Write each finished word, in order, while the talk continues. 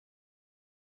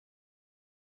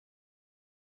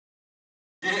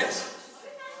Yes.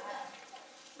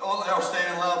 Don't ever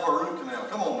stand in line for a root canal.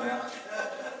 Come on now.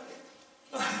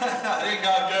 Ain't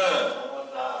God good?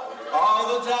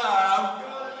 All the time.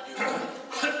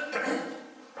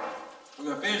 We're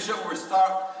going to finish up where we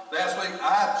start last week.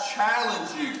 I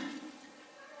challenge you,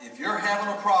 if you're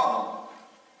having a problem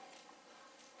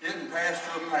getting past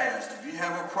your past, if you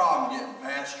have a problem getting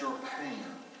past your pain,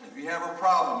 if you have a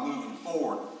problem moving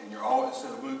forward, and you're always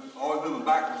moving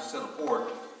backwards instead of forward,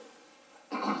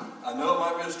 I know it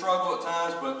might be a struggle at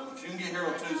times, but if you can get here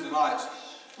on Tuesday nights,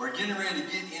 we're getting ready to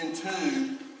get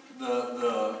into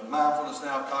the mindfulness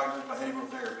now, cognitive behavioral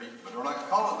therapy. But we're not going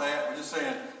to call it that. We're just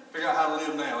saying, figure out how to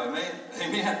live now. Amen?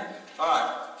 Amen? All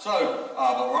right. So,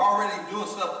 but we're already doing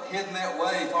stuff hidden that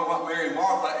way, talking about Mary and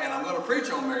Martha, and I'm going to preach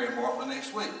on Mary and Martha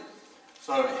next week.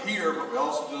 So here, but we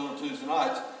also do it on Tuesday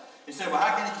nights. He said, well,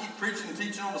 how can you keep preaching and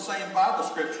teaching on the same Bible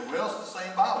scripture? Well, it's the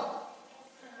same Bible.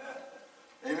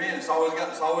 Amen. It's always got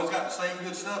the same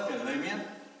good stuff in it. Amen.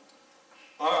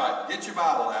 All right. Get your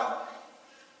Bible out.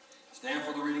 Stand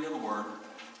for the reading of the Word.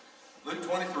 Luke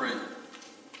 23.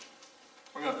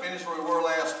 We're going to finish where we were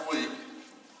last week.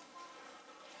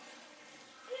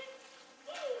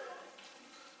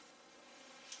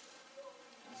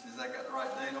 Has that got the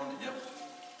right date on it? Yep.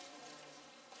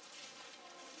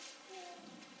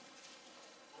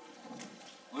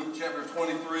 Luke chapter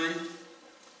 23.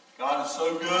 God is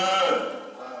so good.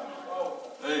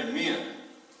 Amen.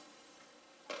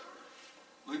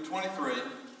 Luke 23.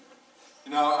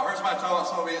 You know, I heard somebody talking about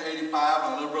somebody at 85,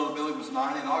 and I know Brother Billy was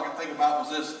 90, and all I could think about was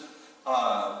this,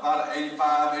 about an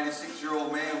 85,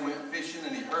 86-year-old man went fishing,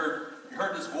 and he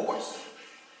heard this voice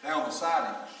down beside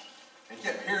him. And he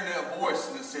kept hearing that voice,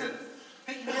 and it said,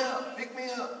 pick me up, pick me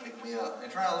up, pick me up.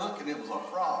 And trying to look, and it was a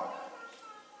frog.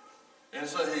 And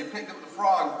so he picked up the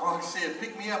frog, and the frog said,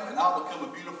 pick me up, and I'll become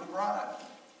a beautiful bride.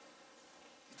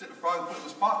 He took the frog and put it in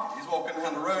his pocket. He's walking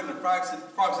down the road, and the frog said,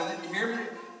 didn't you hear me?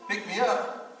 Pick me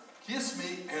up, kiss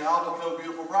me, and I'll become a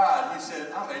beautiful bride. He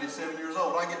said, I'm 87 years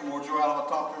old. I get more joy out of a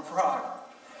talking frog.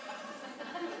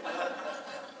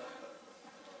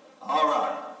 All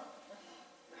right.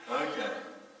 Okay.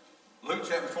 Luke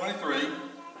chapter 23,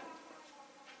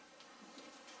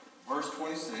 verse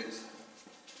 26.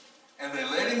 And they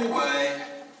led him away.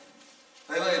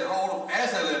 As they laid hold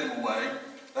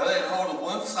of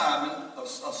one Simon, a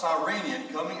Cyrenian,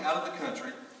 coming out of the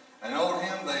country, and on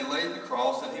him they laid the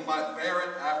cross, that he might bear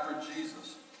it after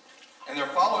Jesus. And there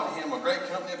followed him a great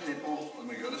company of people.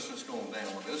 Let's just go on down a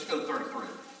little bit. Let's go to 33.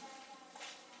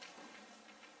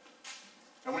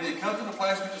 And when he had come to the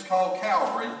place which is called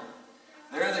Calvary,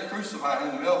 there they crucified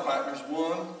him, the malefactors,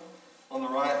 one on the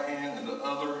right hand and the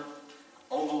other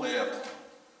on the left.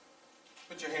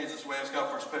 Put your hands this way. Ask God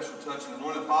for a special touch. And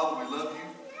anointed Father, we love you.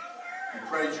 We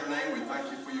praise your name. We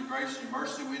thank you for your grace and your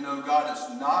mercy. We know, God, it's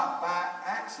not by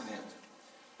accident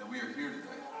that we are here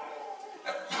today.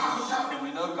 And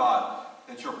we know, God,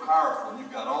 that you're powerful and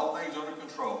you've got all things under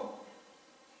control.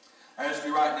 I ask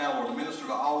you right now, Lord, to minister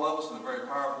to all of us in a very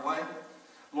powerful way.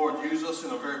 Lord, use us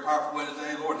in a very powerful way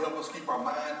today. Lord, help us keep our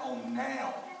mind on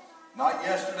now. Not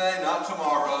yesterday, not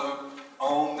tomorrow,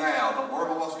 on now. Don't worry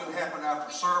about what's going to happen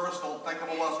after service. Don't think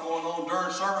about what's going on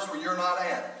during service where you're not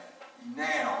at.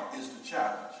 Now is the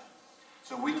challenge.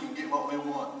 So we can get what we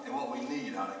want and what we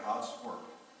need out of God's work.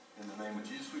 In the name of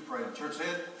Jesus, we pray. The church said,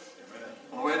 amen.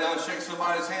 On the way down, shake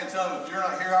somebody's hand. Tell them, if you're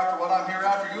not here after what I'm here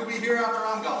after, you'll be here after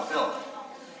I'm gone. Tell them.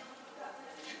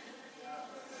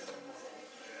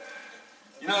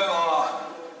 You know,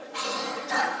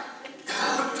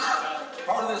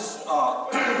 part of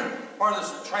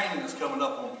this training that's coming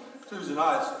up on Tuesday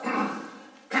nights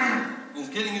is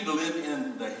getting you to live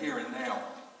in the here and now.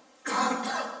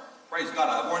 Praise God,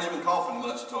 I weren't even coughing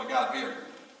much until I got here.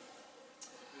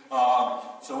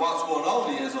 So what's going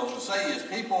on is, I was going to say, is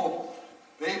people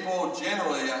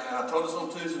generally, and I told this on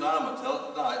Tuesday night, I'm going to tell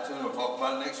it tonight too, and we'll talk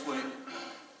about it next week.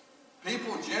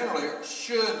 People generally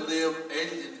should live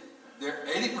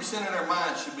 80% of their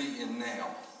mind should be in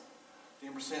now.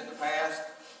 10% in the past,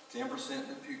 10% in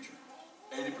the future.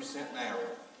 80% now.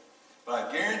 But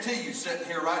I guarantee you, sitting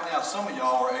here right now, some of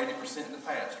y'all are 80% in the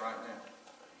past right now.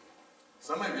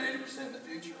 Some of you are 80% in the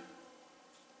future.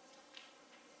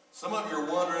 Some of you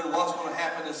are wondering what's going to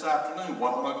happen this afternoon.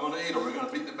 What am I going to eat? Are we going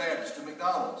to beat the Baptists to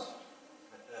McDonald's?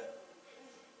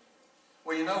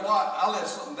 Well, you know what? I left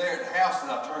something there at the house.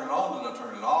 Did I turn it on? Did I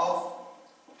turn it off?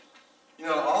 You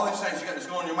know, all these things you got to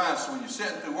go in your mind. So when you're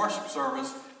sitting through worship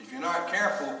service, if you're not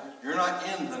careful, you're not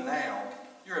in the now.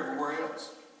 You're everywhere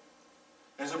else.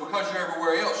 And so because you're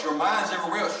everywhere else, your mind's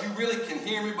everywhere else. You really can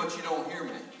hear me, but you don't hear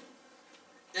me.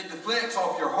 it deflects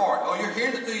off your heart. Oh, you're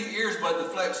hearing it through your ears, but it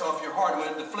deflects off your heart. And when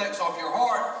it deflects off your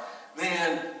heart,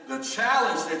 then the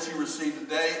challenge that you receive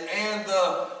today and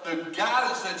the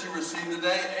guidance that you receive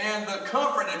today and the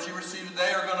comfort that you receive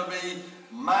today are going to be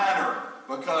minor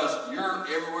because you're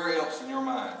everywhere else in your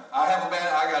mind. I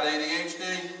got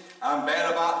ADHD. I'm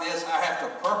bad about this. I have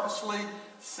to purposely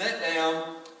sit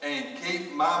down and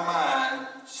keep my mind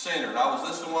centered. I was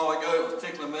listening a while ago. It was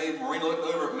tickling me. Marina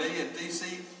looked over at me and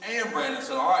DC and Brandon and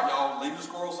said, all right, y'all, leave the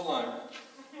squirrels alone.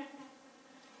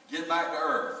 Get back to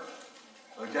earth.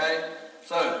 Okay?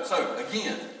 So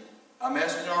again, I'm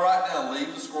asking y'all right now,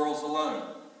 leave the squirrels alone.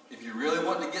 If you really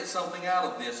want to get something out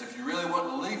of this, if you really want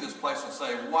to leave this place and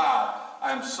say, wow,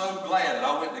 I'm so glad that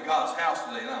I went to God's house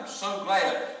today, and I'm so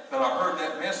glad that I heard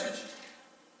that message.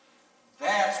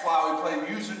 That's why we play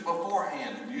music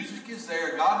beforehand. The music is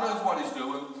there. God knows what He's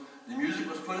doing. The music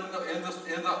was put in the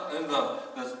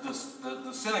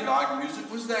synagogue. The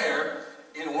music was there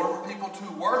in order for people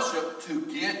to worship, to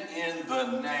get in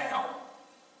the now.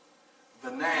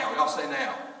 The now. Y'all say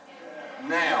now. Yeah.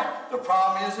 Now. The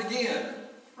problem is, again,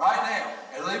 right now,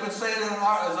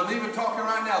 as I'm even talking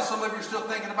right now, some of you are still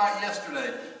thinking about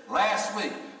yesterday, last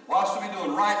week. What should I be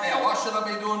doing right now? What should I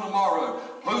be doing tomorrow?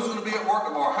 Who's going to be at work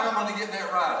tomorrow? How am I going to get that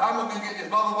right? How am I going to get this,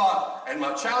 blah, blah, blah. And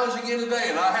my challenge again today,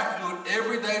 and I have to do it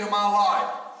every day of my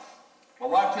life. My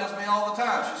wife tells me all the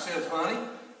time, she says, honey,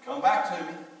 come back to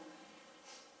me.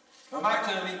 Come back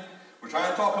to me. We're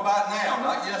trying to talk about now,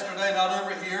 not yesterday, not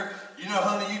over here. You know,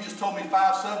 honey, you just told me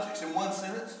 5 subjects in one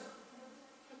sentence.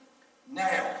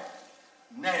 Now.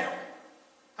 Now.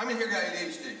 How many here got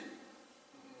ADHD?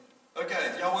 Okay,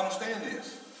 if y'all understand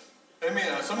this.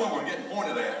 Amen. Some of them are getting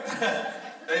pointed at.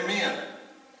 Amen.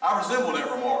 I resemble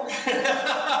that remark.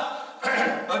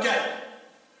 Okay.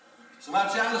 So my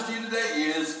challenge to you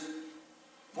today is,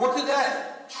 for today,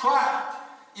 try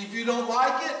it. If you don't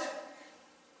like it,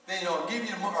 then I'll give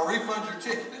you a refund your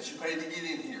ticket that you paid to get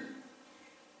in here.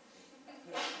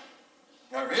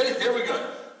 All right, ready? Here we go.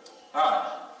 All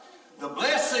right. The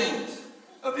blessings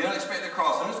of the unexpected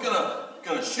cross. I'm just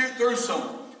gonna shoot through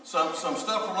some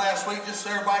stuff from last week, just so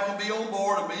everybody can be on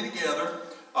board and be together.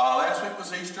 Last week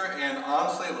was Easter, and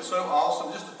honestly, it was so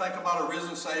awesome just to think about a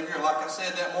risen Savior. Like I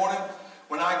said that morning,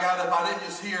 when I got up, I didn't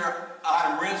just hear,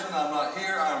 I'm risen, I'm not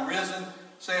here, I'm risen,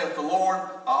 saith the Lord. I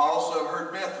also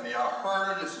heard Bethany. I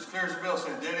heard her just as clear as a bell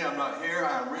saying, Daddy, I'm not here,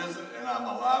 I'm risen, and I'm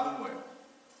alive and well.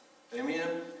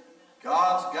 Amen?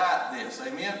 God's got this.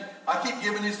 Amen? I keep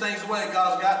giving these things away.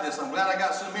 God's got this. I'm glad I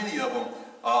got so many of them.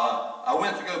 I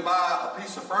went to go buy a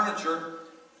piece of furniture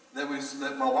that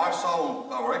my wife saw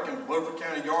on, I reckon, Beaufort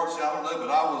County Yard Sale. I don't know,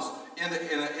 but I was in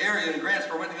an area in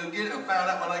Grantsboro. Went to go get it and found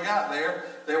out when I got there.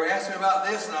 They were asking me about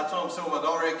this, and I told them my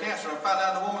daughter had cancer, and I found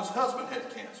out the woman's husband had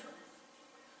cancer.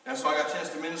 And so I got a chance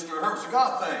to minister to her. It was a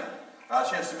God thing. I got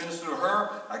a chance to minister to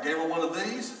her. I gave her one of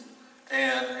these,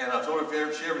 and I told her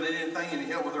if she ever needed anything, any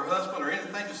help with her husband or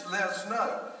anything, just let us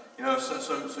know. You know,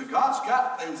 so God's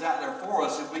got things out there for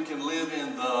us if we can live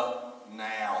in the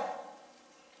now.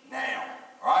 Now.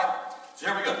 All right? So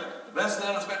here we go. The blessed and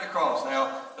unexpected cross.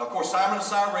 Now, of course, Simon of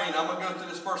Cyrene, I'm going to go through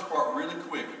this first part really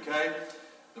quick, okay?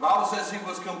 The Bible says he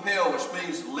was compelled, which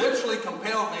means, literally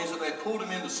compelled means that they pulled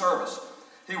him into service.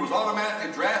 He was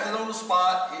automatically drafted on the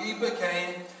spot. He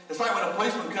became, it's like when a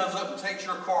policeman comes up and takes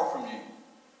your car from you.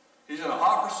 He's in a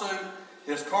hot pursuit.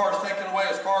 His car is taken away,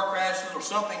 his car crashes, or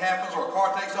something happens, or a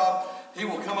car takes off. He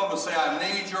will come up and say, I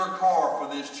need your car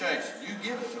for this chase. You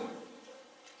give it to him.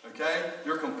 Okay?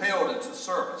 You're compelled into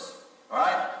service. All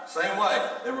right? Same way.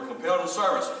 They were compelled into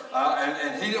service.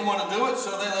 And he didn't want to do it,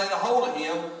 so they laid a hold of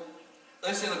him.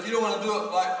 They said, if you don't want to do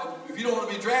it, if you don't want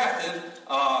to be drafted,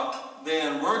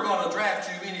 then we're going to draft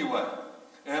you anyway.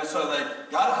 And so they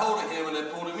got a hold of him and they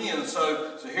pulled him in. And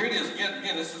so here it is.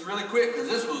 Again, this is really quick because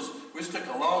we just took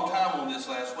a long time on this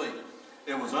last week.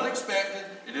 It was unexpected.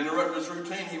 It interrupted his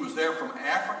routine. He was there from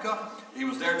Africa. He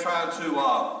was there trying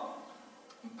to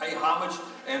pay homage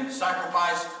and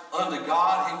sacrifice unto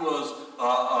God. He was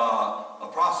a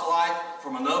proselyte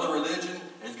from another religion.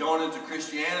 He's gone into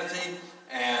Christianity.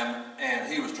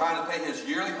 And he was trying to pay his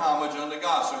yearly homage unto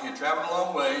God. So he had traveled a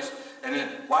long ways. And then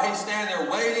while he's standing there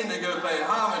waiting to go pay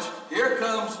homage, here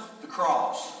comes the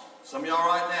cross. Some of y'all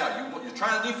right now, you're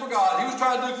trying to do for God. He was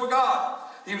trying to do for God.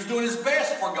 He was doing his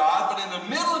best for God, but in the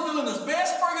middle of doing his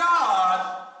best for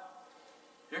God,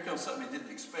 here comes something he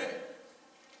didn't expect.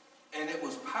 And it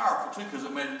was powerful too because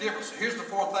it made a difference. So here's the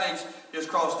 4 things his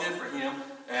cross did for him.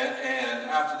 And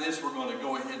after this, we're going to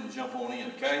go ahead and jump on in,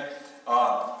 okay?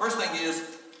 First thing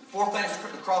is, the 4 things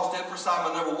the cross did for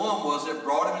Simon. Number 1 was it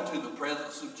brought him into the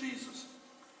presence of Jesus.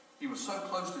 He was so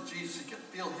close to Jesus, he could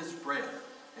feel his breath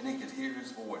and he could hear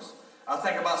his voice. I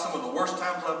think about some of the worst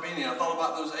times I've been in. I thought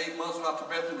about those 8 months after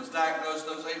Bethany was diagnosed,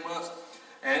 those 8 months.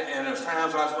 And there's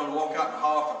times where I was going to walk out in the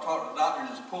hall, if I talked to the doctor,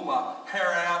 just pull my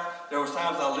hair out. There was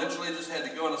times I literally just had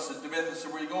to go, and I said to Bethany,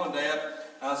 where are you going, Dad?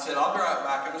 And I said, I'll be right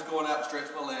back. I'm just going out to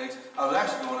stretch my legs. I was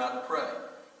actually going out to pray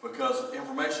because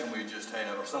information we just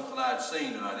had or something I had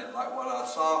seen and I didn't like what I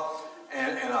saw.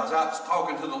 And I was out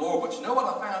talking to the Lord. But you know what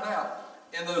I found out?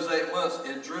 In those 8 months,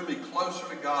 it drew me closer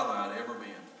to God than I'd ever been.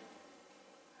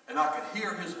 And I could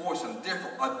hear his voice in a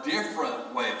different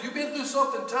way. If you've been through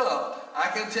something tough, I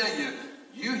can tell you,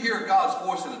 you hear God's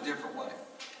voice in a different way.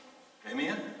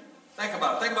 Amen? Think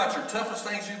about it. Think about your toughest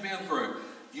things you've been through.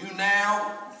 You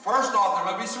now, first off,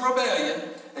 there might be some rebellion,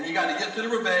 and you got to get through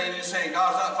the rebellion. You're saying,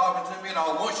 God's not talking to me at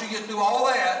all. Once you get through all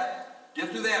that, get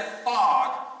through that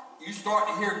fog, you start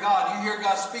to hear God. You hear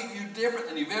God speak to you different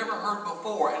than you've ever heard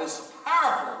before. And it's a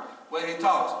powerful way he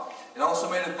talks. It also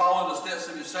made him follow the steps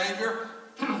of his Savior.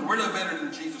 We're no better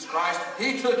than Jesus Christ.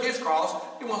 He took his cross.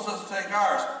 He wants us to take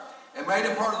ours. And made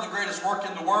him part of the greatest work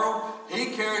in the world. He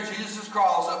carried Jesus'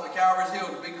 cross up to Calvary's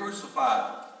Hill to be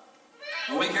crucified.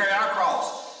 When we carry our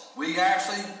cross, we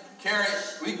actually carry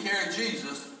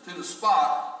Jesus to the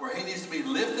spot where he needs to be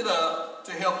lifted up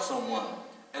to help someone.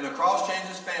 And the cross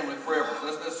changes family forever.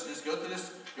 Let's just go through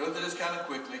this kind of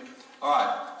quickly. All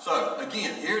right. So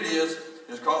again, here it is.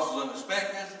 His cross was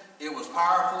unexpected. It was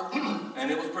powerful,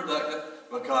 and it was productive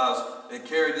because it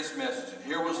carried this message. And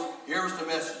here was the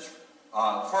message.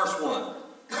 First one.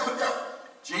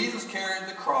 Jesus carried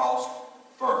the cross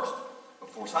first.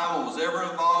 Before Simon was ever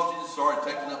involved, Jesus started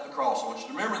taking up the cross. I want you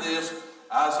to remember this.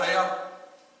 Isaiah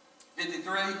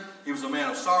 53, he was a man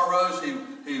of sorrows.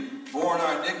 He bore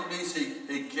our iniquities.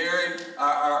 He carried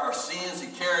our sins. He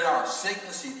carried our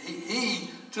sickness.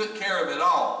 He took care of it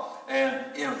all.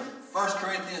 And in 1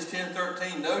 Corinthians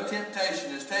 10:13, no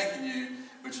temptation has taken you,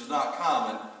 which is not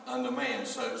common unto man.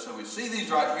 So we see these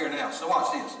right here now. So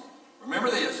watch this.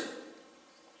 Remember this.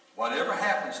 Whatever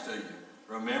happens to you,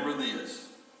 remember this.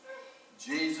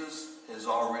 Jesus has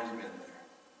already been there.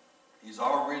 He's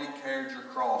already carried your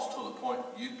cross to the point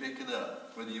you pick it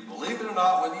up. Whether you believe it or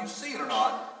not, whether you see it or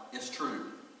not, it's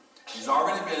true. He's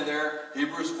already been there.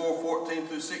 Hebrews 4:14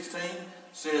 through 16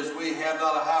 says we have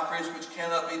not a high priest which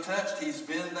cannot be touched. He's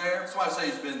been there. Somebody say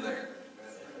he's been there.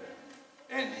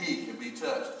 And he can be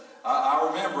touched. I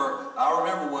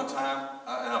remember one time,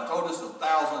 and I've told this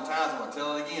 1,000 times, I'm going to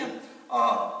tell it again.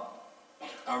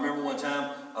 I remember one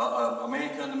time a man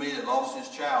came to me that lost his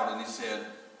child, and he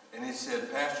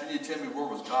said, Pastor, you need to tell me where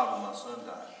was God when my son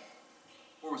died?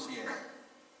 Where was he at?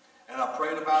 And I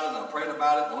prayed about it, and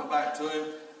I went back to him,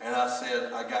 and I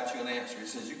said, I got you an answer. He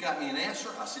says, you got me an answer?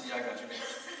 I said, yeah, I got you an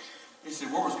answer. He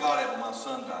said, where was God at when my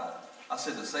son died? I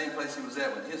said, the same place he was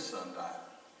at when his son died.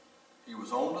 He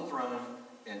was on the throne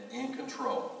and in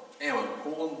control. And was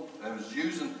pulling, and was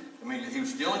using, he was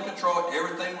still in control.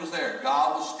 Everything was there.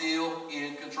 God was still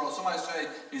in control. Somebody say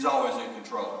he's always in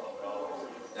control.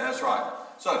 That's right.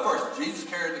 So first, Jesus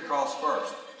carried the cross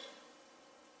first.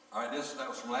 All right, that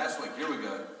was from last week. Here we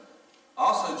go.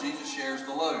 Also, Jesus shares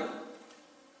the load.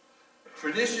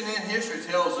 Tradition and history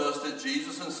tells us that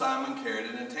Jesus and Simon carried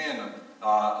it in tandem.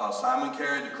 Simon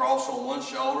carried the cross on one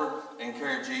shoulder and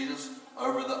carried Jesus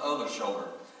over the other shoulder.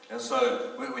 And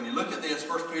so when you look at this,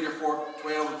 1 Peter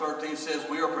 4:12-13 says,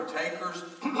 we are partakers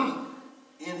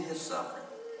in his suffering.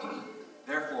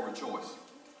 Therefore rejoice.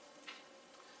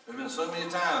 There's been so many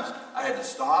times I had to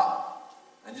stop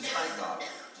and just thank God.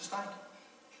 Just thank him.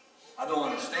 I don't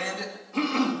understand it.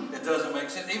 It doesn't make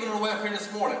sense. Even on the way up here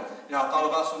this morning, I thought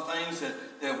about some things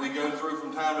that we go through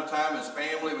from time to time as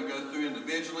family, we go through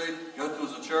individually, go through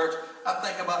as a church. I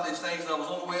think about these things, and I was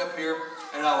on the way up here,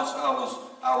 and I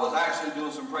was actually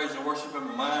doing some praise and worship in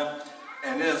my mind.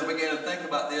 And then as I began to think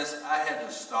about this, I had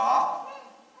to stop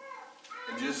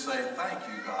and just say, thank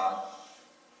you, God.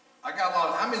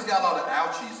 How many's got a lot of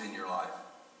ouchies in your life?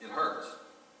 It hurts.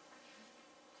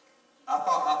 I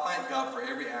thank God for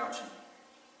every ouchie.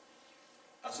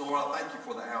 I said, Lord, I thank you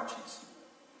for the ouchies.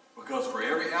 Because for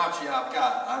every ouchie I've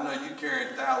got, I know you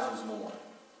carried thousands more.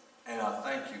 And I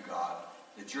thank you, God,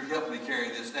 that you're helping me carry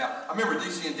this now. I remember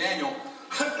DC and Daniel,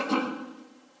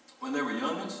 when they were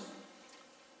youngins,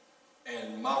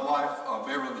 and my wife,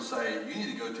 Beverly, would say, you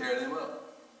need to go tear them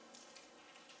up.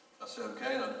 I said,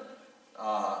 okay.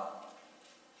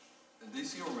 And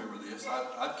DC will remember this.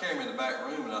 I'd carry them in the back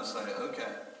room, and I'd say,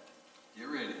 okay, get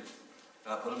ready.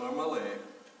 And I put them on my leg.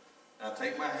 And I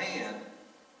take my hand,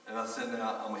 and I said,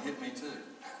 now, I'm going to hit me too.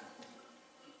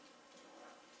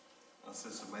 I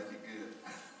said, so make it good.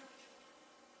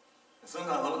 And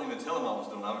sometimes I wouldn't even tell him I was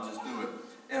doing it. I would just do it.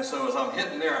 And so as I'm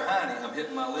hitting their hiney, I'm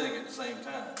hitting my leg at the same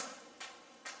time.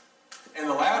 And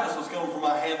the loudness was coming from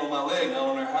my hand on my leg, not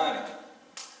on their hiney.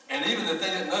 And even if they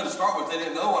didn't know to start with, they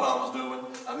didn't know what I was doing.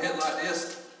 I'm hitting like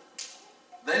this.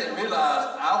 They didn't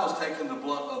realize I was taking the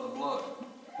blunt of the blow.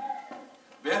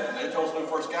 Bethany, they told us when we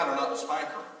first got her not to spank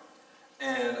her.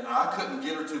 And I couldn't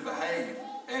get her to behave.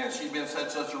 And she'd been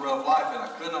such a rough life, and I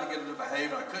could not get her to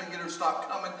behave, and I couldn't get her to stop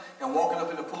coming and walking up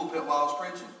in the pulpit while I was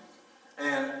preaching.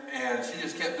 And she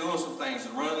just kept doing some things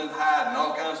and running and hiding and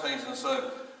all kinds of things. And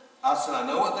so I said, I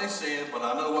know what they said, but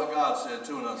I know what God said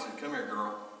too. And I said, come here,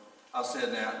 girl. I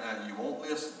said, now you won't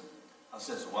listen. I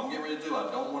said, so what I'm getting ready to do,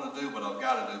 I don't want to do, but I've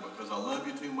got to do because I love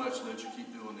you too much to let you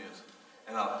keep doing this.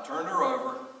 And I turned her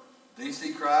over.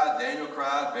 DC cried, Daniel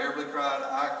cried, Beverly cried,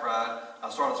 I cried. I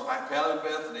started patting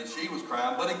Bethany. She was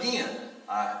crying. But again,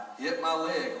 I hit my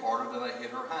leg harder than I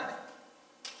hit her hiney.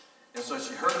 And so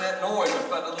she heard that noise and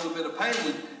felt a little bit of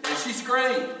pain, and she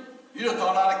screamed. You'd have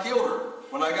thought I'd have killed her.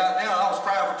 When I got down, I was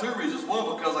crying for two reasons.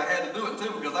 One, because I had to do it.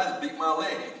 Two, because I just beat my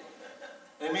leg.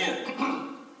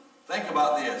 Amen. Think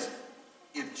about this.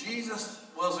 If Jesus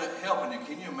wasn't helping you,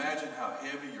 can you imagine how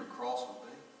heavy your cross would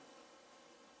be?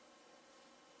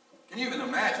 Can you even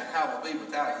imagine how it would be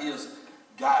without his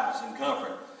guidance and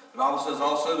comfort? The Bible says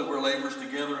also that we're laborers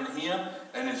together in him,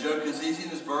 and his yoke is easy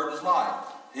and his burden is light.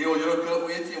 He'll yoke up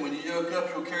with you, and when you yoke up,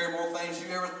 you'll carry more things you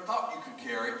ever thought you could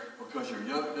carry because you're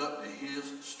yoked up to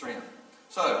his strength.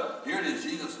 So, here it is.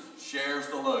 Jesus shares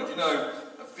the load. You know,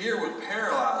 fear would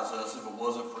paralyze us if it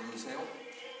wasn't for his help.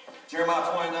 Jeremiah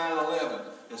 29:11,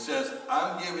 it says,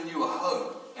 I'm giving you a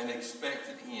hope and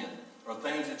expected end, or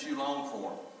things that you long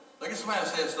for. Look at somebody and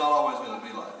say it's not always going to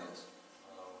be like this.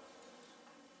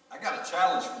 I got a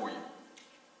challenge for you.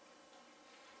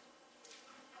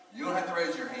 You don't have to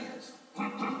raise your hands.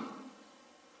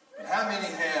 But how many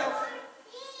have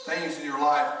things in your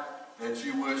life that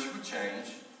you wish would change?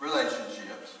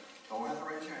 Relationships. Don't have to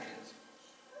raise your hands.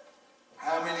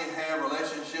 How many have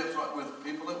relationships with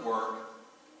people at work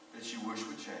that you wish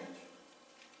would change?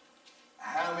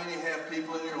 How many have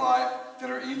people in your life that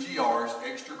are EGRs,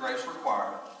 extra grace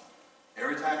required?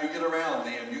 Every time you get around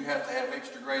them, you have to have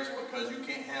extra grace because you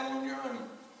can't handle them on your own.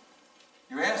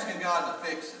 You're asking God to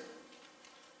fix it.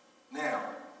 Now,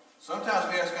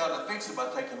 sometimes we ask God to fix it by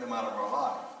taking them out of our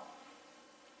life.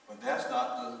 But that's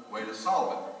not the way to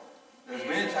solve it. There's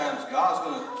many times God's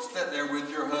going to sit there with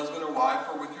your husband or wife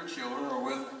or with your children or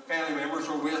with family members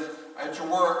or at your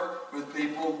work with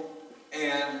people,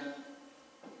 and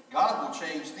God will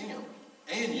change them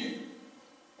and you.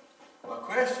 My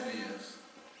question is,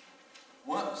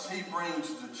 once he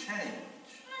brings the change,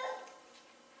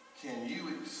 can you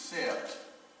accept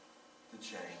the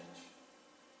change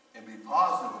and be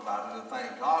positive about it and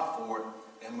thank God for it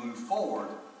and move forward?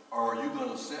 Or are you going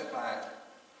to sit back,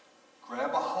 grab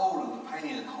a hold of the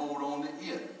pain and hold on to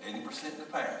it, 80% in the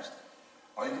past?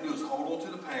 All you can do is hold on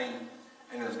to the pain,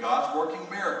 and as God's working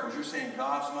miracles, you're saying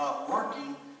God's not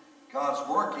working, God's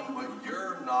working, but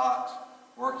you're not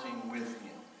working with him.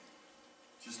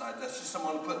 That's just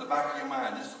something to put in the back of your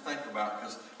mind, just to think about,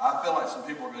 because I feel like some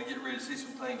people are going to get ready to see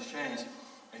some things change,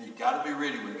 and you've got to be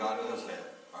ready when God does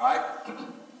that. All right?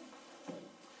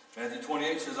 Matthew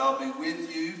 28 says, I'll be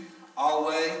with you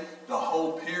always, the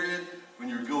whole period, when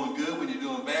you're doing good, when you're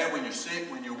doing bad, when you're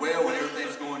sick, when you're well, when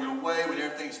everything's going your way, when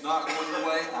everything's not going your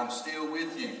way, I'm still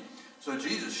with you. So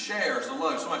Jesus shares the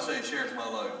load. Somebody say he shares my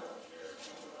load.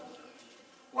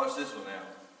 Watch this one now.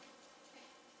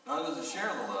 Not only does he share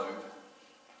the load,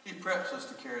 he preps us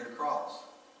to carry the cross.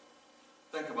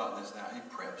 Think about this now. He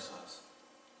preps us.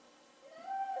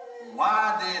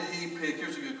 Why did he pick,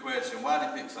 here's a good question, why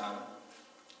did he pick Simon?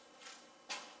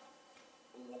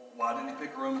 Why didn't he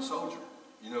pick a Roman soldier?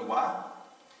 You know why?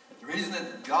 The reason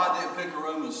that God didn't pick a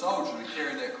Roman soldier to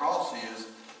carry that cross is,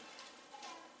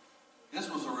 this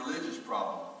was a religious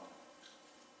problem.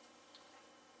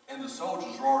 And the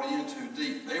soldiers were already in too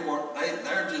deep.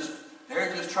 They're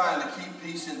just trying to keep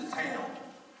peace in the town.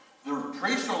 The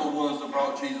priests are the ones that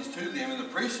brought Jesus to them, and the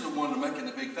priests are the ones that are making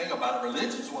the big thing about it.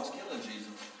 Religion is what's killing Jesus.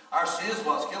 Our sin is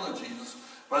what's killing Jesus.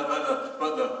 But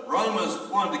the Romans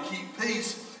wanted to keep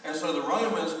peace, and so the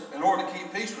Romans, in order to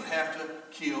keep peace, would have to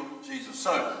kill Jesus.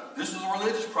 So this was a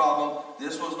religious problem.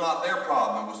 This was not their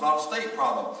problem. It was not a state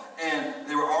problem. And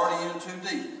they were already in too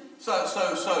deep. So a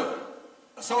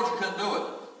soldier couldn't do it.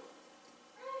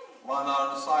 Why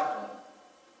not a disciple?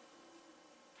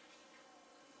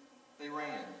 They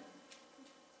ran.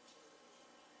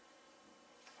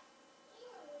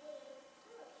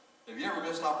 Have you ever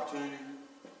missed opportunity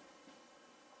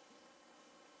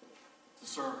to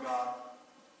serve God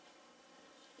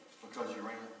because you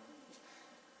ran?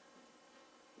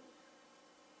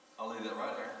 I'll leave that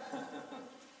right there.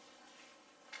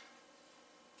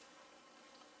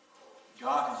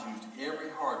 God has used every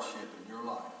hardship in your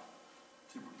life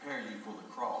to prepare you for the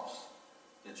cross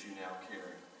that you now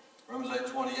carry. Romans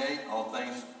 8:28, all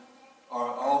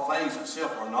things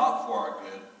itself are not for our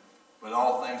good, but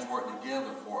all things work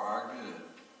together for our good.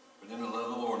 For them that love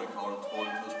the Lord and according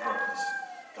to his purpose.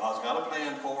 God's got a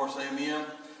plan for us, amen.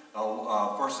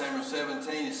 1 Samuel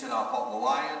 17, he said, I fought the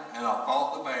lion and I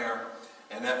fought the bear,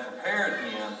 and that prepared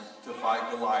him to fight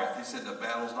Goliath. He said, the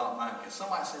battle's not mine. Can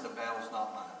somebody say the battle's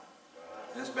not mine?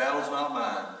 This battle's not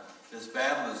mine. This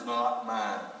battle is not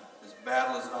mine. This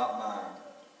battle is not mine.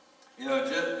 You know,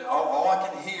 just, all I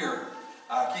can hear,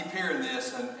 I keep hearing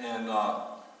this, and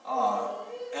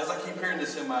as I keep hearing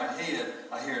this in my head,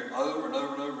 I hear it over and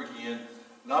over and over again.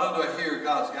 Not only do I hear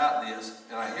God's got this,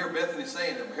 and I hear Bethany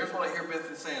saying it, but here's what I hear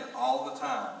Bethany saying all the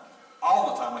time.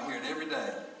 All the time. I hear it every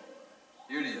day.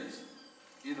 Here it is.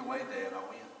 Either way, Dad, I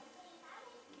win.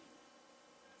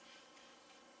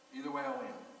 Either way, I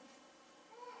win.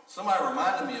 Somebody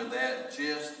reminded me of that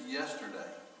just yesterday.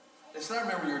 They said, I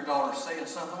remember your daughter saying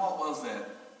something. What was that?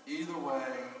 Either way,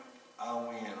 I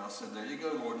win. I said, there you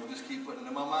go, Lord. You just keep putting it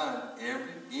in my mind.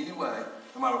 Anyway,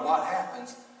 no matter what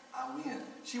happens, I win.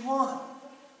 She won.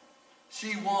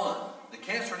 She won. The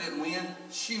cancer didn't win.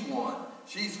 She won.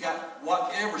 She's got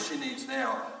whatever she needs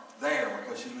now there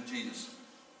because she's with Jesus.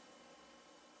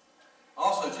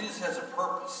 Also, Jesus has a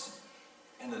purpose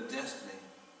and a destiny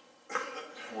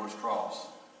for his cross.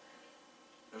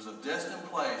 There's a destined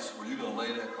place where you're going to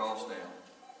lay that cross down.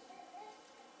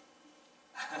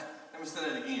 Let me say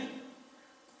that again.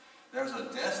 There's a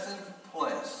destined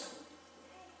place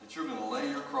that you're going to lay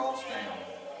your cross down.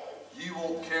 You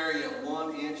won't carry it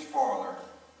 1 inch farther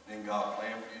than God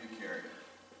planned for you to carry it.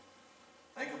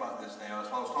 Think about this now.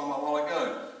 That's what I was talking about a while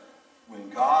ago. When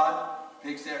God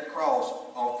picks that cross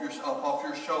off your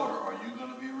shoulder, are you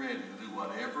going to be ready to do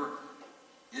whatever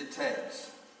it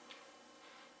takes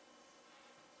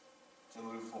to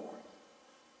move forward?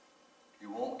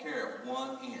 You won't carry it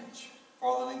 1 inch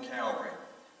farther than Calvary.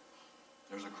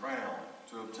 There's a crown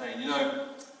to obtain. You know,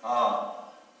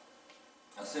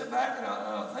 I sit back and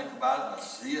I think about it and I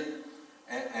see it,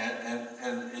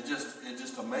 and it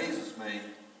just amazes me.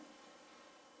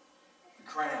 The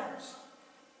crowns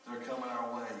that are coming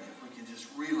our way. If we can just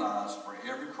realize for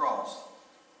every cross,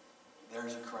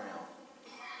 there's a crown.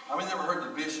 I mean, never heard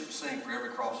the bishop sing for every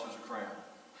cross there's a crown.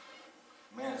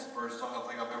 Man, it's the first song I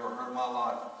think I've ever heard in my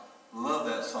life. Love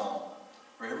that song.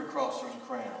 For every cross there's a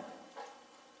crown.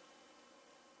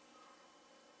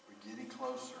 We're getting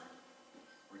closer.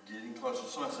 We're getting closer.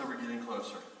 Somebody said we're getting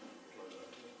closer.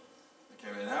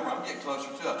 Okay, and I'm getting closer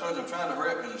too. I told you I'm trying to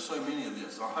hurry up because there's so many of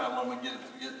this. All right, I'm going to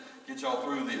get y'all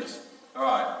through this. All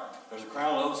right, there's a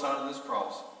crown on the other side of this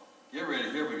cross. Get ready.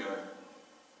 Here we go.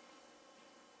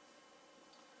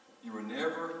 You were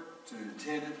never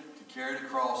intended to carry the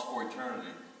cross for eternity.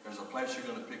 There's a place you're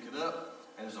going to pick it up,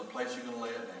 and there's a place you're going to lay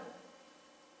it down.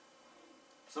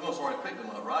 Some of us already picked them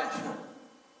up, right?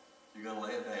 You're going to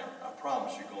lay it down. I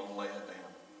promise you're going to lay it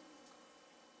down.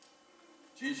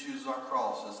 Jesus uses our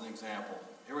cross as an example.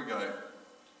 Here we go.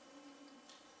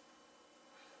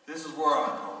 This is where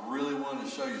I really wanted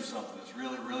to show you something that's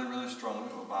really, really, really strong. Let me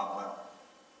put my Bible out.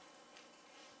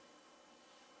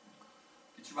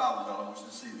 Get your Bibles out. I want you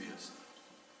to see this.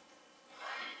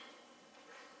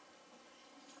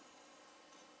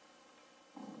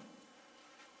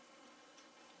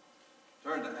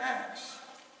 Turn to Acts.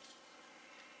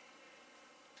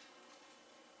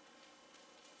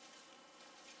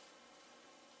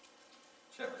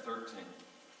 Chapter 13.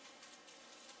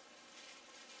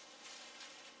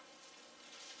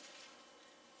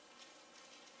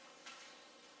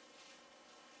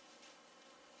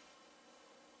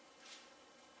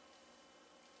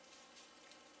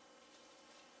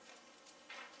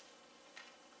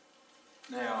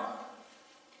 Now,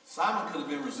 Simon could have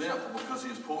been resentful because he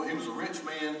was poor. He was a rich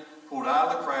man, pulled out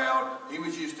of the crowd. He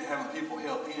was used to having people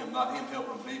help him, not him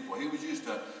helping people. He was used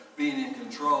to being in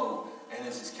control. And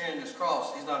as he's carrying this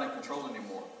cross, he's not in control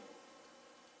anymore.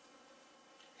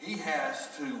 He has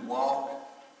to walk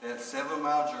that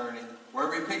 7-mile journey,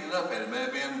 wherever he picked it up at. It may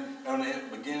have been on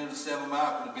the beginning of the 7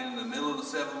 mile, it could have been in the middle of the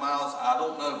 7 miles, I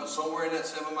don't know. But somewhere in that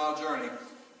 7-mile journey,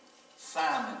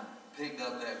 Simon picked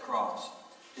up that cross.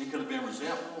 He could have been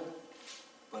resentful,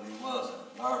 but he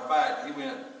wasn't. Matter of fact, he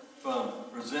went from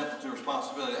resentful to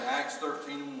responsibility. Acts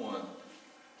 13:1.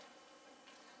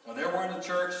 Now there were in the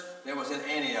church that was in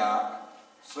Antioch,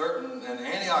 and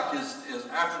Antioch is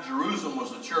after Jerusalem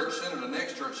was the church center. The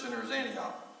next church center is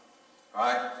Antioch.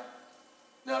 Right?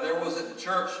 Now there was at the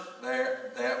church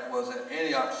there that was at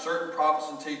Antioch certain prophets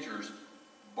and teachers,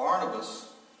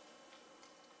 Barnabas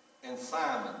and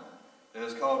Simon, that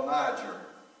is called Niger,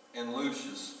 and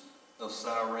Lucius of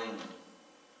Cyrene.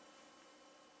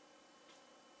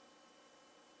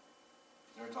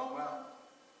 You know what I'm talking about?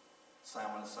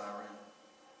 Simon of Cyrene.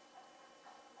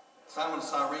 Simon of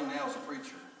Cyrene now is a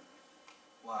preacher.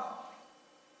 Wow.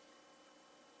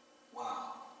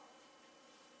 Wow.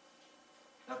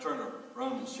 Now turn to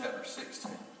Romans chapter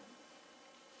 16.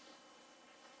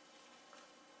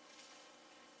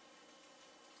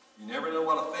 You never know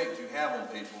what effect you have on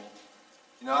people.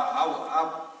 You know,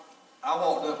 I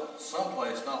walked up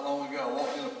someplace not long ago. I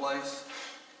walked in a place,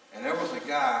 and there was a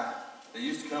guy that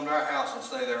used to come to our house and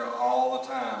stay there all the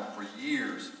time for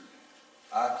years.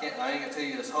 I ain't gonna tell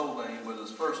you his whole name, but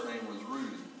his first name was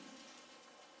Rudy.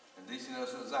 And DC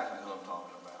knows exactly who I'm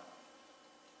talking about.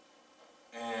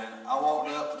 And I walked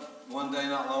up one day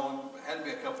not long, it had to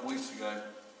be a couple weeks ago,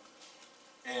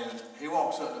 and he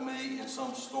walks up to me in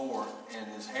some store, and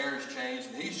his hair has changed,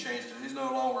 and he's changed because he's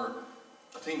no longer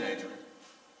a teenager.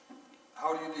 How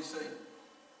old are you, DC?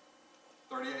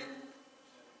 38?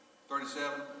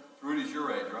 37? Rudy's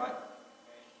your age, right?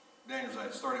 Daniel's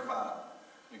age, 35.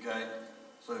 Okay?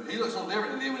 So he looks a little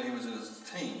different than him when he was in his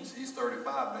teens. He's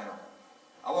 35 now.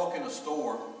 I walk in the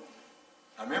store.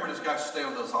 I remember this guy used to stay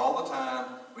with us all the time.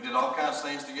 We did all kinds of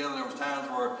things together. There was times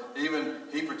where even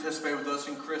he participated with us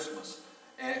in Christmas.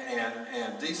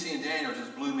 And DC and Daniel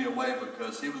just blew me away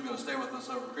because he was going to stay with us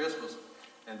over Christmas.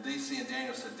 And DC and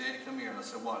Daniel said, "Daddy, come here." And I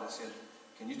said, "What?" They said,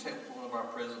 "Can you take one of our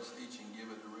presents each and give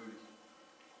it to Rudy?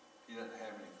 He doesn't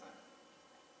have anything."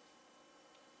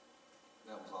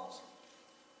 That was awesome.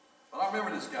 But I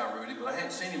remember this guy, Rudy, but I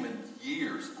hadn't seen him in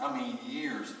years. I mean,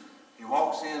 years. He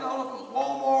walks in, I don't know if it was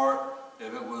Walmart,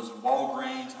 if it was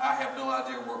Walgreens. I have no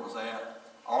idea where it was at.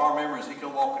 All I remember is he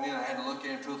come walking in. I had to look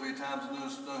at him 2 or 3 times to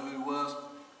know who he was.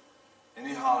 And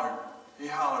he hollered,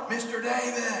 "Mr.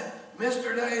 David,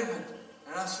 Mr. David."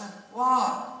 And I said,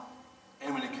 "What?"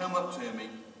 And when he come up to me,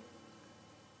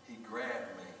 he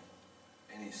grabbed me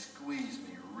and he squeezed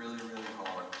me really, really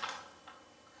hard.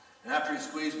 And after he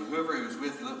squeezed me, whoever he was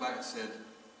with, he looked back and said,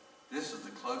 "This is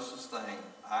the closest thing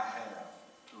I have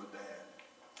to a dad."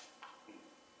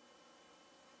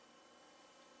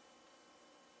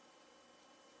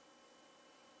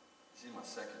 He's my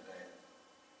second dad.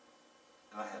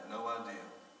 And I had no idea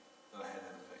that I had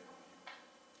that effect on him.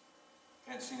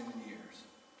 I hadn't seen him in years.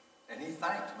 And he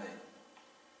thanked me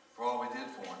for all we did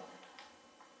for him.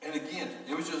 And again,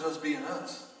 it was just us being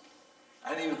us. I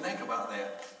didn't even think about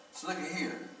that. So look at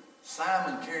here.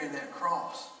 Simon carrying that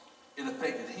cross. It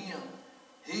affected him.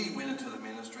 He went into the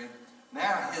ministry.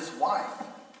 Now his wife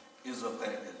is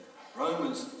affected.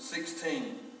 Romans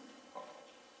 16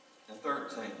 and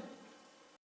 13.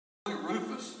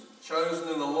 Rufus, chosen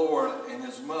in the Lord, and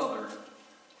his mother,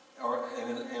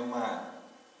 and mine.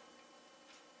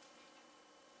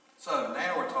 So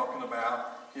now we're talking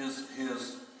about his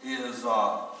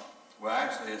well,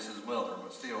 actually it's his mother,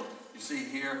 but still, you see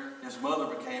here, his mother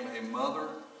became a mother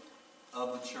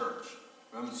of the church.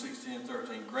 Romans 16 and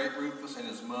 13. Great Rufus and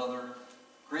his mother,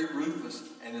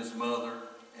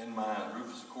 and mine.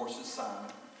 Rufus, of course, is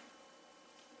Simon.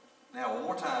 Now, one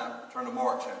more time, turn to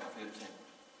Mark chapter 15.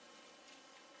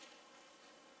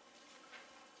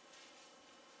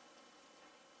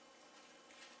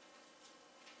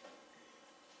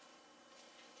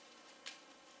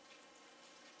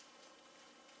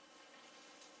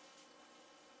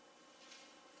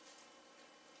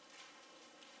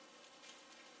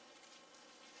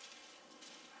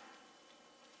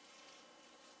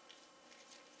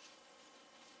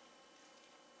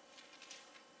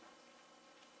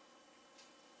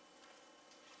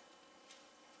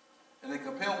 And they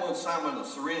compelled one Simon of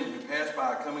Cyrene who passed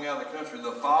by coming out of the country.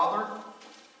 The father,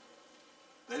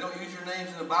 they don't use your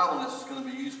names in the Bible unless it's going to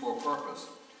be used for a purpose.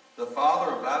 The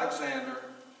father of Alexander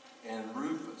and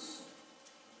Rufus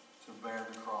to bear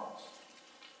the cross.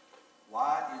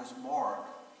 Why is Mark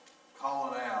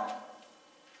calling out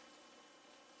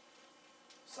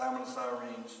Simon of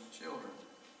Cyrene's children?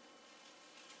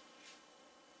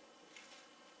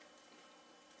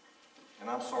 And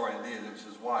I'm sorry it did. It was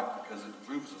his wife because it was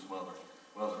Rufus' mother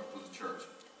was the church.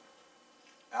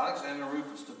 Alexander and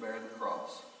Rufus to bear the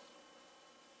cross.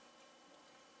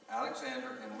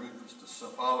 Alexander and Rufus, the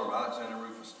father of Alexander and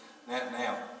Rufus.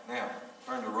 Now,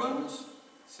 turn to Romans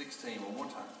 16 one more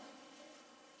time.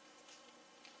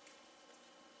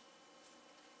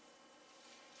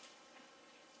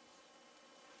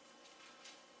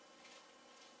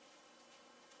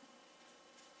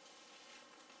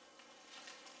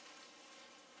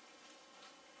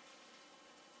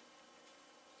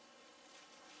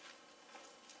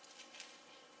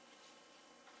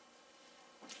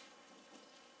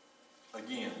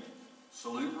 Again,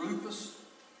 salute Rufus,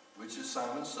 which is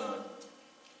Simon's son,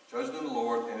 chosen in the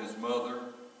Lord, and his mother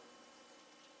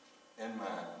and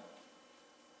mine.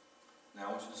 Now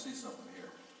I want you to see something here.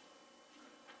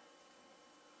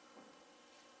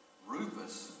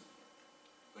 Rufus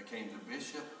became the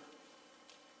bishop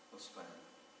of Spain.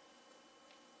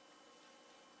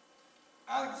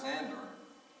 Alexander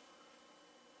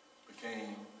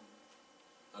became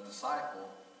a disciple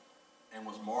and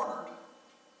was martyred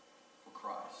for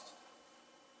Christ.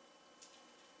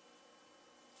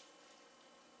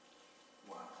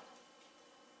 Wow.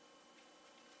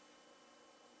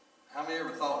 How many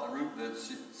ever thought that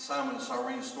Simon of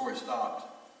Cyrene's story stopped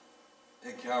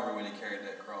at Calvary when he carried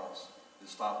that cross? It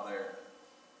stopped there.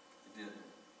 It didn't.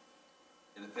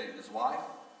 It affected his wife.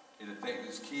 It affected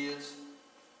his kids.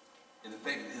 It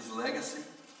affected his legacy.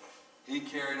 He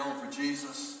carried on for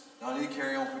Jesus. Not only did he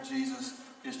carry on for Jesus,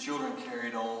 his children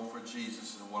carried on for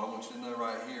Jesus. And what I want you to know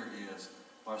right here is,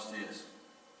 watch this.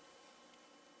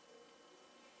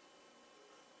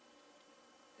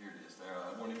 Here it is. There. I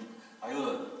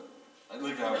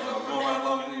was going right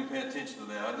along and didn't even pay attention to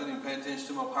that. I didn't even pay attention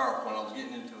to my PowerPoint. I was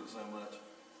getting into it so much.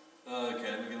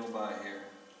 Okay, let me get on by here.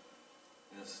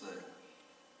 Let's see.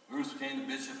 Rufus became the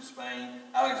bishop of Spain.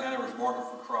 Alexander was martyred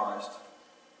for Christ.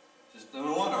 Just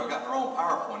no wonder I got the wrong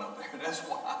PowerPoint up there. That's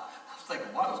why I was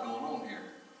thinking, what is going on here?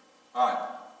 All right.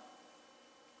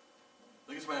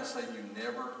 Look at somebody and say, you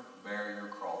never bear your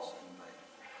cross in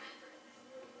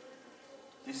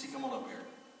vain. DC, come on up here.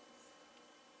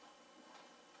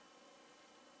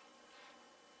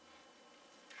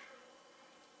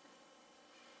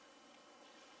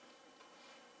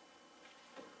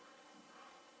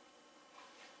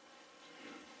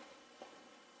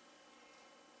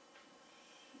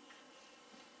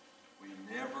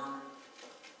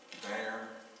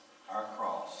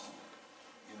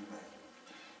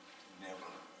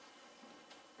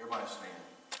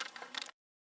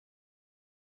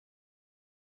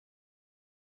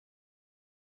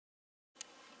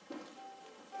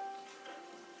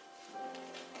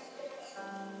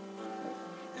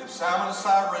 If Simon of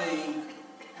Cyrene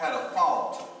had a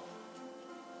fault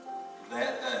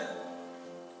that day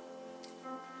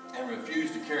and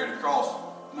refused to carry the cross,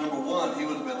 number one, he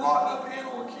would have been locked up and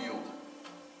or killed.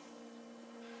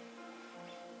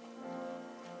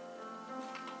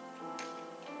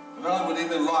 But not only would he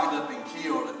have been locked up and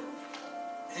killed,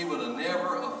 he would have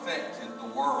never affected the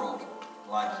world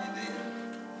like he did.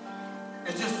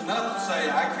 It's just enough to say,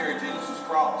 I carry Jesus'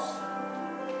 cross.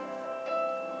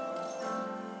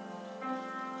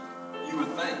 You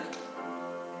would think.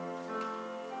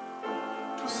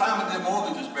 But Simon did more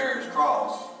than just bear his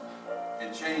cross.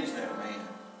 It changed that man.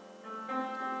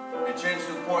 It changed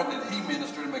to the point that he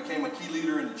ministered and became a key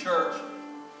leader in the church.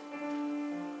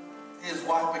 His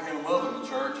wife became a mother in the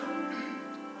church.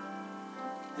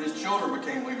 His children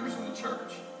became leaders in the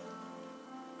church.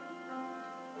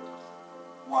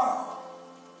 Wow.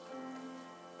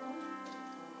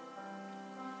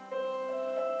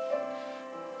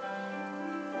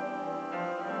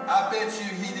 I bet you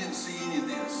he didn't see any of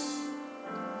this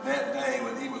that day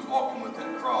when he was walking with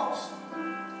that cross.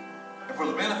 And for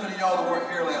the benefit of y'all that weren't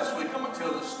here last week, I'm going to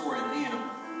tell this story again.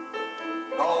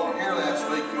 Y'all were here last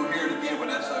week, you'll hear it again, but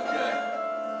that's okay.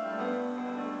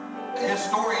 A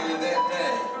historian in that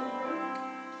day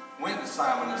went to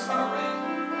Simon of Cyrene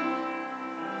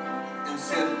and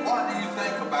said, what do you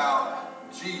think about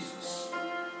Jesus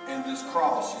and this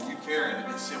cross and you carrying it?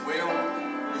 He said, I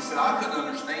couldn't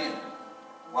understand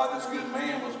why this good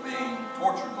man was being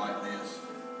tortured like this.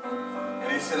 And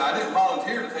he said, I didn't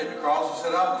volunteer to take the cross. He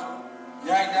said, I was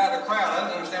yanked out of the crowd. I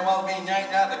didn't understand why I was being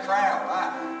yanked out of the crowd.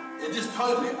 I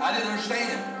didn't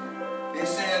understand. He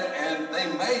said, and they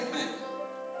made me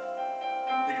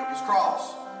pick up his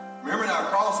cross. Remember now, a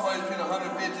cross weighs between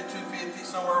 150, 250,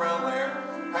 somewhere around there,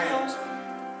 pounds.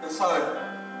 And so,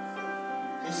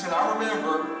 he said, I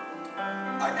remember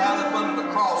I got up under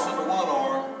the cross under one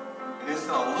arm, and he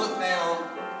said, I looked down,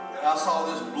 and I saw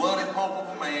this bloody pulp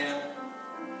of a man,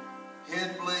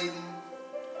 head bleeding,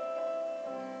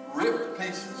 ripped to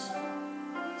pieces.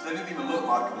 So it didn't even look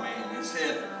like a man. He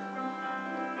said,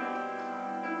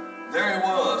 there he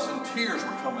was, and tears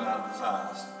were coming out of his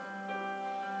eyes.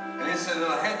 And he said, and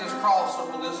I had this cross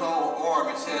up on this old arm.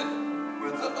 He said,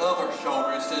 with the other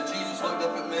shoulder, he said, Jesus looked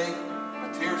up at me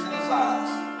with tears in his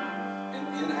eyes,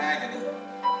 in agony,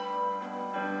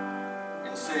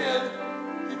 and said,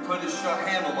 he put his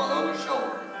hand on my other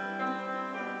shoulder,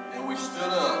 and we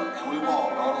stood up and we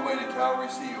walked all the way to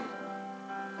Calvary's Hill.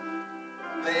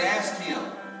 They asked him,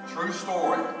 true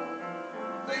story,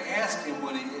 they asked him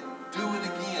would he do it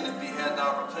again if he had the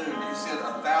opportunity, he said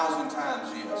 1,000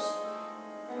 times yes.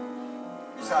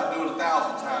 He said, I'd do it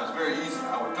 1,000 times. Very easy.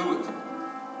 I would do it.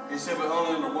 He said, but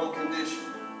only under one condition.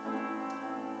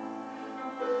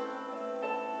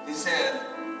 He said,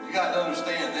 you got to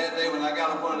understand, that day when I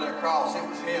got up under that cross, it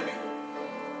was heavy.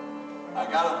 I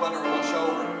got up under one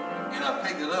shoulder, and I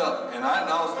picked it up, and I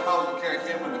was going to carry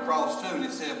him in the cross too. And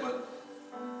he said, but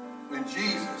when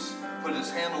Jesus put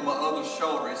his hand on my other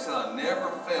shoulder, he said, I never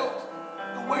felt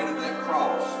the weight of that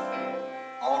cross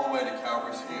all the way to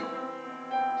Calvary's Hill.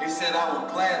 He said, I will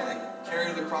gladly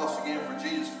carry the cross again for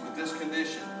Jesus with this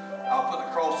condition. I'll put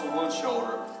the cross on one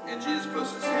shoulder, and Jesus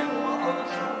puts his hand on my other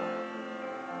shoulder.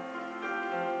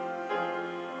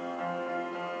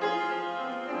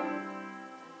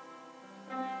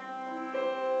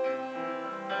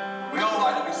 We all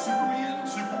like to be supermen,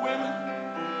 superwomen,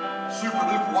 super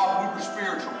duper wop whooper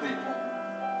spiritual people.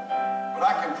 But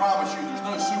I can promise you there's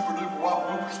no super duper wop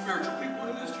whooper spiritual people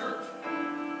in this church.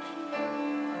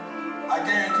 I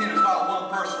guarantee there's not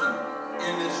one person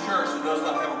in this church that does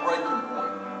not have a breaking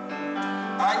point.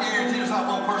 I guarantee there's not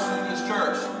one person in this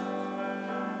church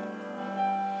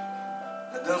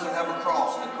that doesn't have a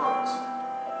cross that hurts,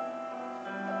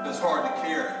 that's hard to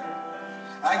carry.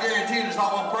 I guarantee there's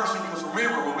not one person, because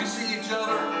remember, when we see each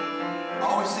other,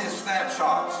 all we see is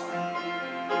snapshots.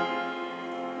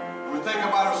 When we think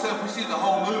about ourselves, we see the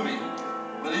whole movie,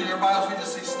 but in everybody else, we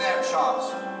just see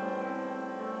snapshots.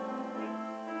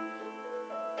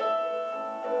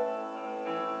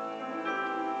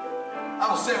 I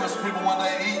was sitting with some people one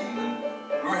day eating, and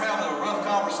we were having a rough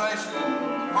conversation,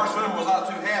 and the person was not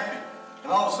too happy.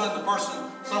 And all of a sudden,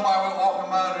 somebody went walking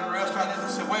by in the restaurant, and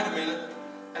they said, wait a minute.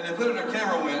 And they put it in their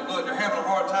camera and went, look, they're having a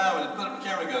hard time, and they put up the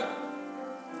camera and go.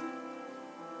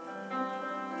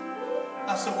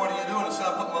 I said, what are you doing? I said,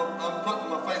 I'm putting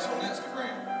my face on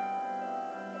Instagram.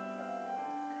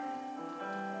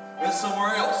 It's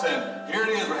somewhere else, and here it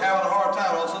is, we're having a hard time,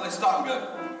 and all of a sudden they stop and go.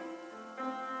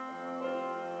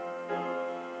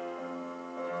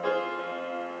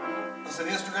 I said,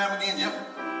 Instagram again? Yep.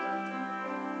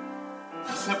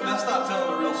 I said, but that's not telling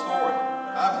the real story.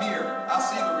 I'm here. I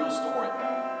see the real story.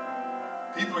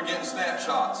 People are getting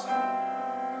snapshots.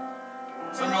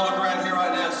 Some of y'all look around here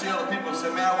right now and see other people and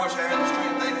say, man, I wish I had the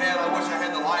strength they had. I wish I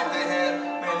had the life they had.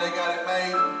 Man, they got it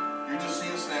made. You're just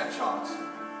seeing snapshots.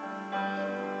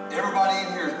 Everybody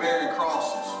in here is bearing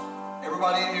crosses.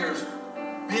 Everybody in here has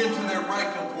been to their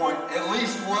breaking point at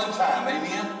least one time.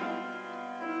 Amen?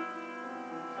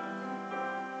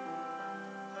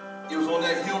 It was on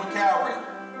that hill to Calvary.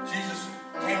 Jesus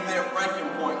came to that breaking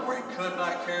point where he could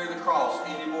not carry the cross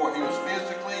anymore. He was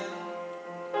physically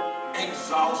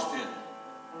exhausted.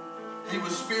 He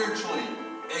was spiritually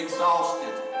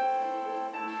exhausted.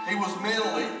 He was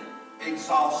mentally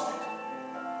exhausted.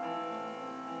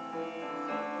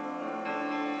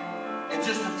 In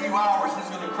just a few hours, he's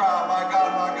going to cry, my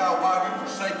God, why have you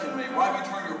forsaken me? Why have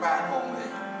you turned your back on me?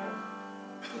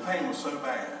 The pain was so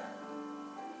bad.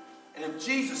 And if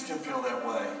Jesus can feel that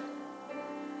way,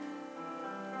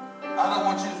 I don't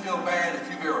want you to feel bad if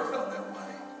you've ever felt that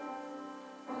way.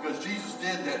 Because Jesus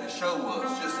did that to show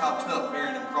us just how tough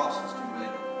bearing them crosses can be.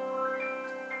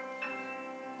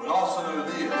 But also know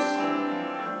this.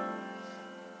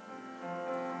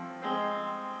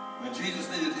 When Jesus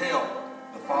needed help,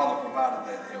 the Father provided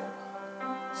that help.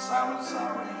 Simon,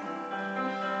 Simon.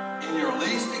 In your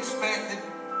least expected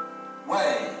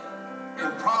way,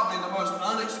 and probably the most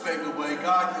unexpected way,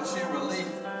 God can send relief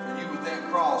for you with that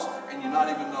cross, and you not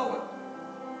even know it.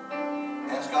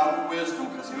 Ask God for wisdom,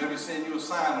 because he may be sending you a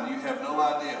sign when you have no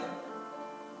idea.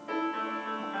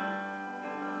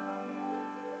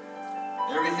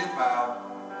 Every head bowed,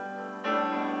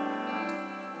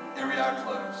 every eye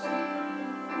closed.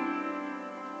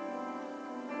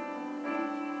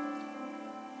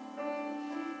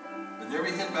 With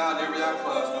every head bowed, every eye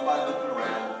closed, nobody looking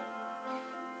around.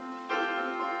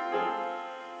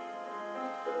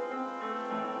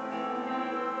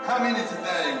 How many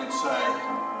today would say,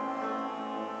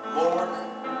 Lord,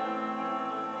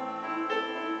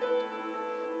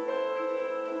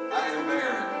 I am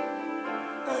bearing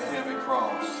a heavy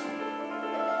cross,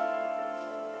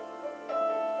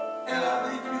 and I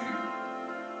need you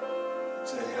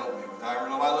to help me with it.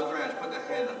 Nobody look around, just put that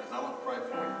hand up, because I want to pray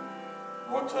for you.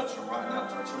 Lord, touch them right now.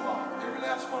 Touch them all. Every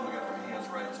last one of them got their hands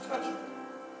raised. Touch them.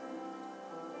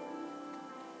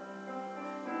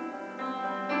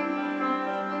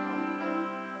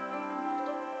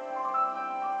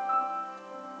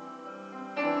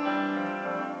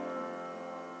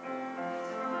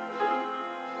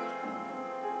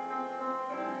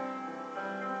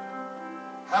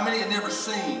 How many have never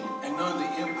seen and know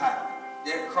the impact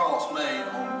that cross made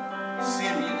on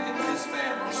Simeon and his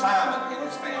family, or Simon and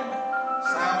his family.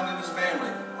 Simon and his family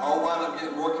all wind up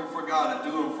working for God and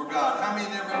doing for God. How many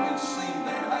never even seen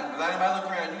that? Without anybody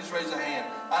looking around, you just raise a hand.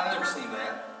 I've never seen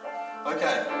that.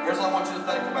 Okay, here's what I want you to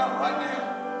think about right now.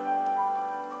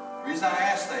 The reason I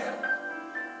ask that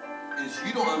is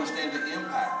you don't understand the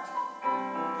impact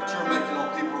that you're making on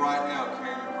people right now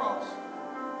carrying your cross.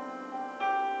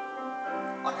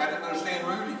 Like I didn't understand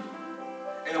Rudy.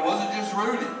 And it wasn't just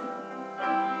Rudy.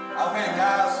 I've had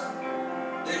guys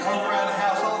that hung around the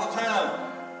house all the time.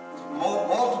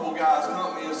 Multiple guys come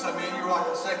up to me and say, man, you're like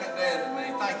a second dad to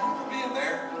me. Thank you for being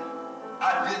there.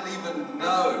 I didn't even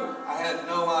know. I had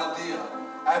no idea.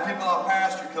 I had people I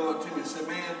pastor come up to me and say,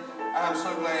 man, I'm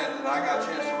so glad that I got a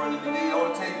chance to run into you. I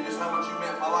want to tell you just how much you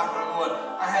meant in my life.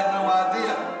 I had no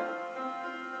idea.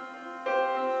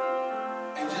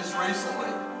 And just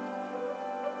recently,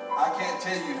 I can't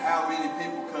tell you how many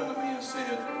people come to me and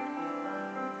said,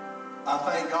 I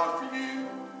thank God for you,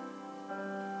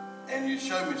 and you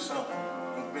showed me something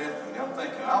with Bethany. I'm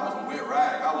thinking, I was a wet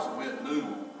rag. I was a wet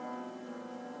noodle.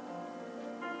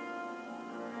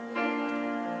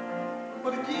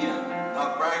 But again,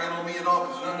 not bragging on me at all,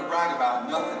 because there's nothing to brag about.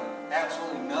 Nothing.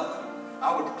 Absolutely nothing.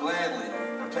 I would gladly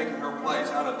have taken her place.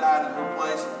 I would have died in her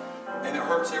place, and it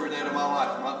hurts every day of my life.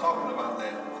 I'm not talking about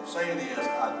that. What I'm saying is,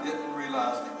 I didn't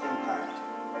realize the impact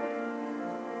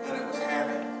that it was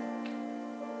having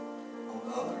on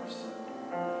others.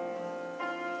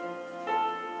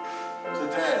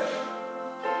 Today,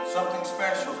 something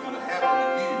special is going to happen to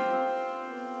you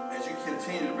as you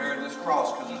continue to bear this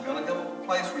cross, because there's going to come a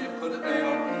place where you put it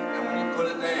down, and when you put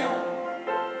it down,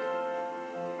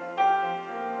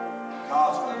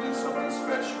 God's going to do something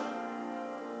special.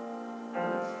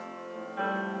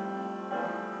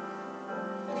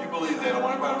 If you believe that, I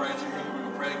want everybody to raise your hand. We're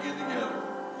going to pray again together.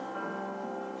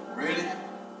 Ready?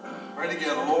 Pray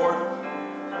together. Lord,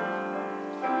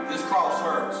 this cross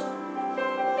hurts.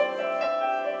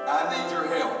 I need your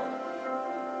help.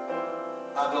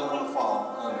 I don't want to fall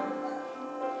under it.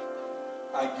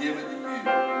 I give it to you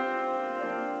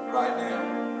right now.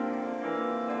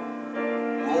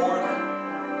 Lord,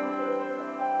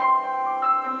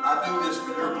 I do this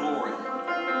for your glory,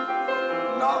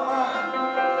 not mine.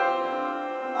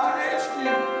 I ask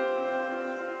you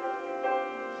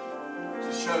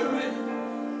to show me,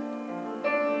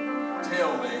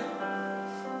 tell me,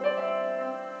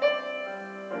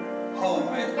 hold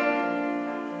me,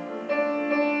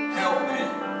 help me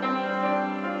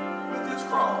with this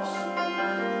cross.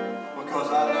 Because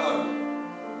I know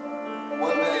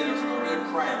one day there's going to be a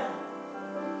crown,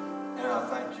 and I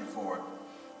thank you for it.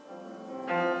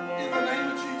 In the name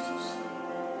of Jesus,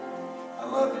 I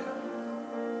love you.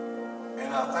 And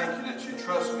I thank you that you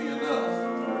trust me enough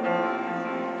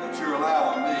that you're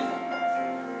allowing me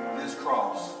this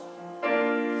cross.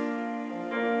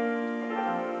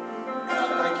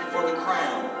 For the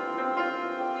crown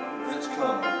that's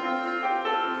coming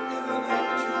in the name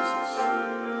of Jesus.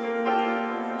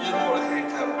 Give Lord a hand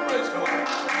clap of praise. Come on.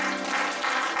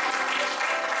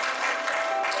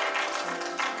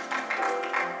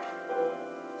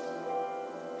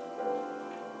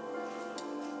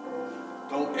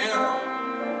 Don't ever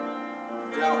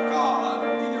doubt God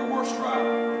in your worst trial,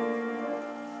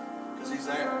 because He's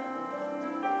there.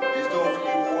 He's doing for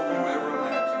you more than you ever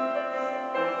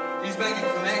imagined. He's making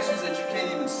connections that you can't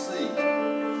even see.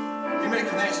 He made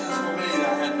connections for me that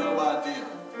I had no idea.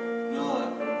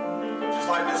 None. Just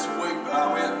like this week when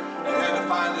I went and had to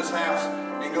find this house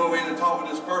and go in and talk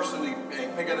with this person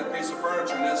and pick up a piece of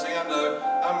furniture, and next thing I know,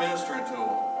 I'm ministering to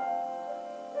them.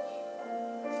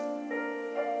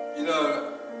 You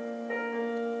know,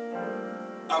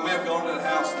 I may have gone to that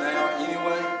house now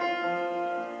anyway,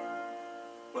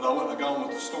 but I wouldn't have gone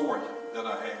with the story that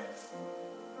I had.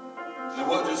 And it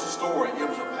wasn't just a story, it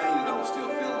was a pain that I was still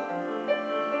feeling.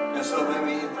 And so it made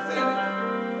me empathetic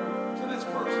to this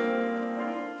person.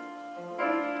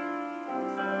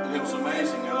 And it was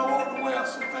amazing, and I walked away, I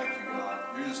said, thank you, God.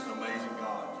 You're just an amazing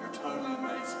God. You're totally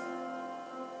amazing.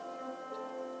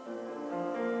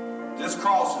 This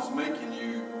cross is making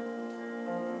you,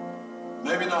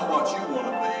 maybe not what you want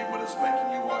to be, but it's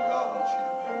making you what God wants you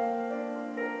to be.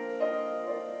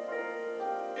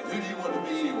 And who do you want to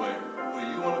be anyway? Who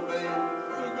you want to be,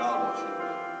 or who God wants you to be?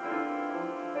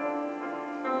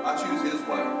 I choose His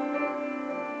way.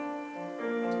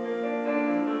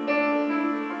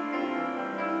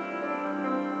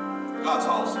 God's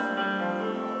awesome.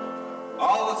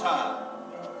 All the time.